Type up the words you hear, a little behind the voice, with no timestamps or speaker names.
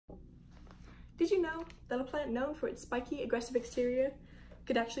Did you know that a plant known for its spiky, aggressive exterior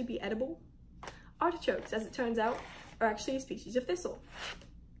could actually be edible? Artichokes, as it turns out, are actually a species of thistle.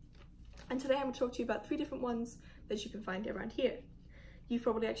 And today I'm going to talk to you about 3 different ones that you can find around here. You've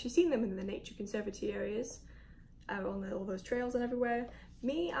probably actually seen them in the nature conservancy areas, on all those trails and everywhere.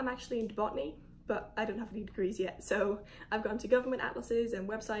 Me, I'm actually into botany, but I don't have any degrees yet, so I've gone to government atlases and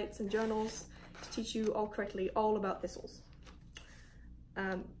websites and journals to teach you all correctly all about thistles.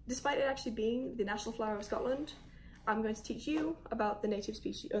 Despite it actually being the national flower of Scotland, I'm going to teach you about the native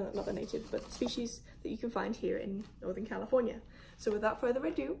species, not the native, but the species that you can find here in Northern California. So without further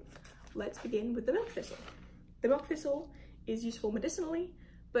ado, let's begin with the milk thistle. The milk thistle is useful medicinally,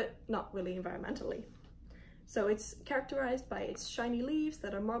 but not really environmentally. So it's characterized by its shiny leaves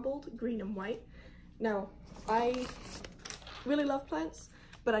that are marbled, green and white. Now, I really love plants,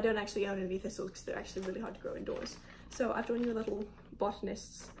 but I don't actually own any thistles because they're actually really hard to grow indoors. So I've drawn you a little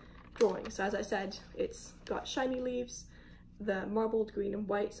botanist's drawing. So as I said, it's got shiny leaves, the marbled green and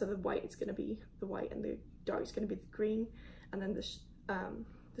white. So the white is going to be the white and the dark is going to be the green. And then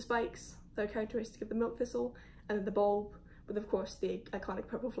the spikes that are characteristic of the milk thistle, and then the bulb with, of course, the iconic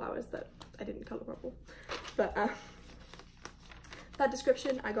purple flowers that I didn't color purple. But that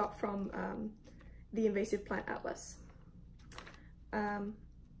description I got from the Invasive Plant Atlas.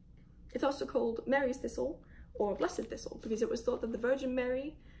 It's also called Mary's thistle or blessed thistle because it was thought that the Virgin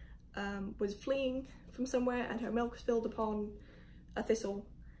Mary was fleeing from somewhere and her milk spilled upon a thistle,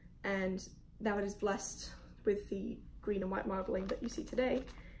 and now it is blessed with the green and white marbling that you see today.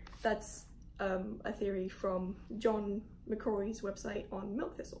 That's a theory from John McCrory's website on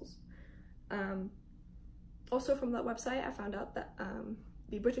milk thistles. Also from that website, I found out that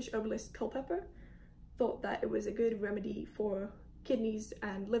the British herbalist Culpeper thought that it was a good remedy for kidneys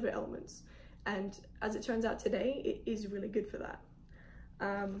and liver ailments, and as it turns out today, it is really good for that.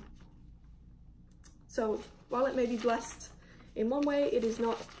 So while it may be blessed in one way, it is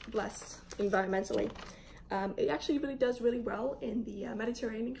not blessed environmentally. It actually really does really well in the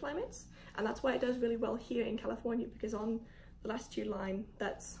Mediterranean climates, and that's why it does really well here in California, because on the latitude line,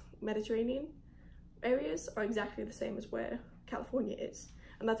 that's Mediterranean areas are exactly the same as where California is,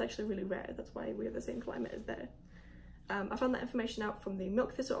 and that's actually really rare. That's why we have the same climate as there. I found that information out from the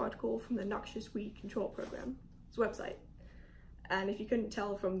milk thistle article from the Noxious Weed Control Program's website, and if you couldn't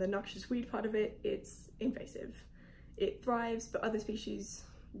tell from the noxious weed part of it, it's invasive. It thrives, but other species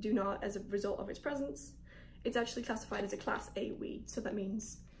do not as a result of its presence. It's actually classified as a Class A weed, so that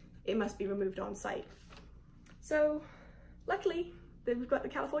means it must be removed on site. So luckily, we've got the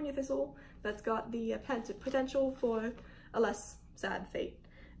California thistle that's got the potential for a less sad fate.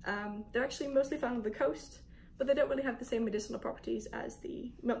 They're actually mostly found on the coast, but they don't really have the same medicinal properties as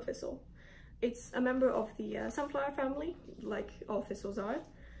the milk thistle. It's a member of the sunflower family, like all thistles are.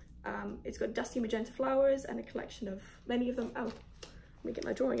 It's got dusty magenta flowers and a collection of many of them. Oh, let me get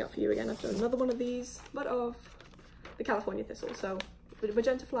my drawing up for you again. I've done another one of these, but of the California thistle. So with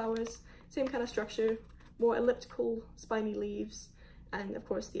magenta flowers, same kind of structure, more elliptical, spiny leaves, and of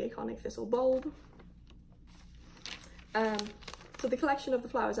course the iconic thistle bulb. So the collection of the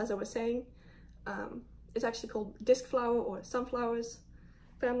flowers, as I was saying, is actually called disc flower or sunflowers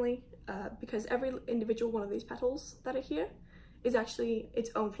family, because every individual one of these petals that are here is actually its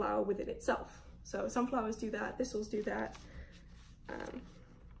own flower within itself. So sunflowers do that, thistles do that.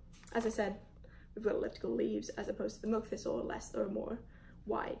 As I said, we've got elliptical leaves as opposed to the milk thistle, less or more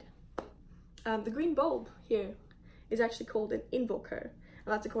wide. The green bulb here is actually called an invoker,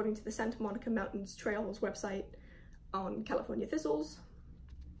 and that's according to the Santa Monica Mountains Trails website on California thistles.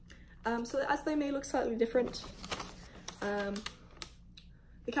 So as they may look slightly different,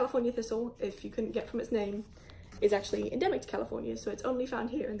 the California thistle, if you couldn't get from its name, is actually endemic to California, so it's only found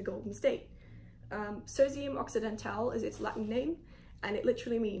here in the Golden State. Cercium occidental is its Latin name, and it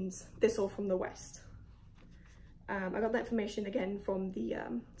literally means thistle from the west. I got that information again from the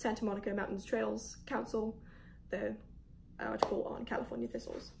Santa Monica Mountains Trails Council, the article on California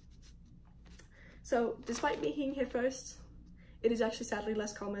thistles. So despite being here first, it is actually sadly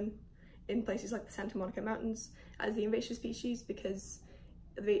less common in places like the Santa Monica Mountains as the invasive species, because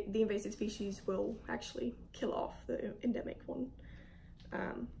the invasive species will actually kill off the endemic one.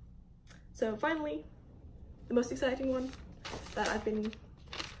 So finally, the most exciting one that I've been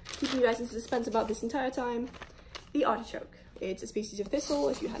keeping you guys in suspense about this entire time, the artichoke. It's a species of thistle,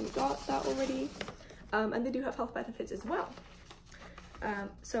 if you hadn't got that already, and they do have health benefits as well.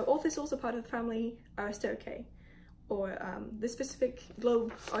 So all thistles are part of the family Aristoicae, or the specific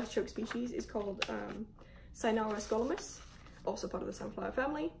globe artichoke species is called Cynara scolomus, also part of the sunflower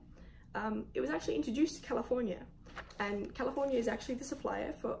family. It was actually introduced to California, and California is actually the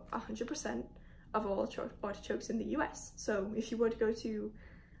supplier for 100% of all artichokes in the US. So if you were to go to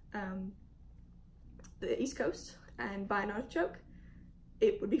the East Coast and buy an artichoke,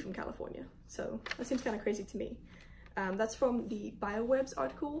 it would be from California. So that seems kind of crazy to me. That's from the BioWeb's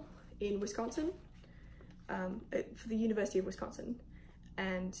article in Wisconsin, for the University of Wisconsin,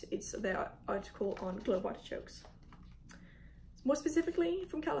 and it's their article on globe artichokes. More specifically,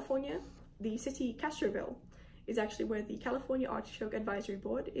 from California, the city Castroville is actually where the California Artichoke Advisory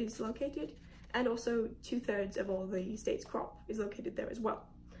Board is located, and also 2/3 of all the state's crop is located there as well.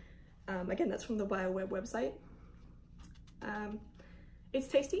 Again, that's from the BioWeb website. It's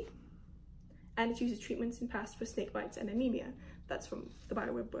tasty, and it uses treatments in past for snake bites and anemia. That's from the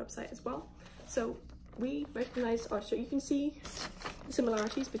BioWeb website as well. So we recognize artichoke. You can see the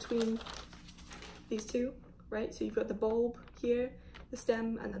similarities between these two, right? So you've got the bulb here, the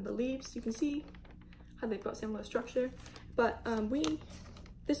stem, and then the leaves. You can see how they've got similar structure, but the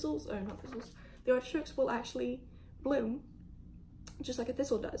artichokes will actually bloom just like a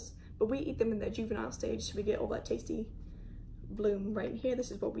thistle does, but we eat them in their juvenile stage, so we get all that tasty bloom right in here. This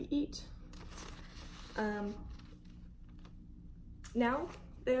is what we eat. Now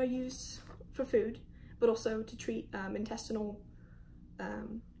they are used for food, but also to treat intestinal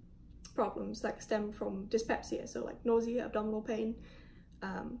problems that stem from dyspepsia, so like nausea, abdominal pain.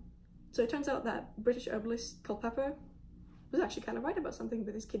 So it turns out that British herbalist Culpeper was actually kind of right about something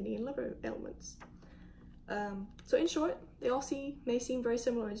with his kidney and liver ailments. So in short, they all may seem very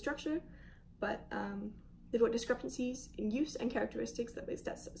similar in structure, but they've got discrepancies in use and characteristics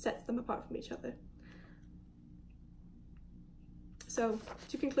that sets them apart from each other. So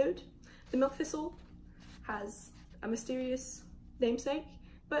to conclude, the milk thistle has a mysterious namesake,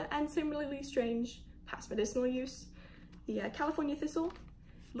 and similarly strange past medicinal use. The California thistle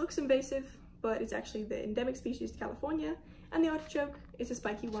looks invasive, but it's actually the endemic species to California, and the artichoke is a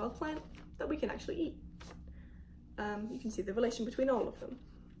spiky wild plant that we can actually eat. You can see the relation between all of them.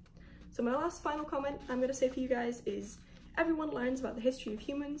 So my last final comment I'm going to say for you guys is, everyone learns about the history of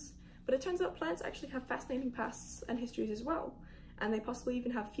humans, but it turns out plants actually have fascinating pasts and histories as well, and they possibly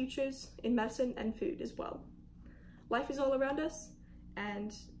even have futures in medicine and food as well. Life is all around us,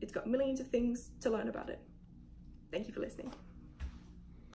 and it's got millions of things to learn about it. Thank you for listening.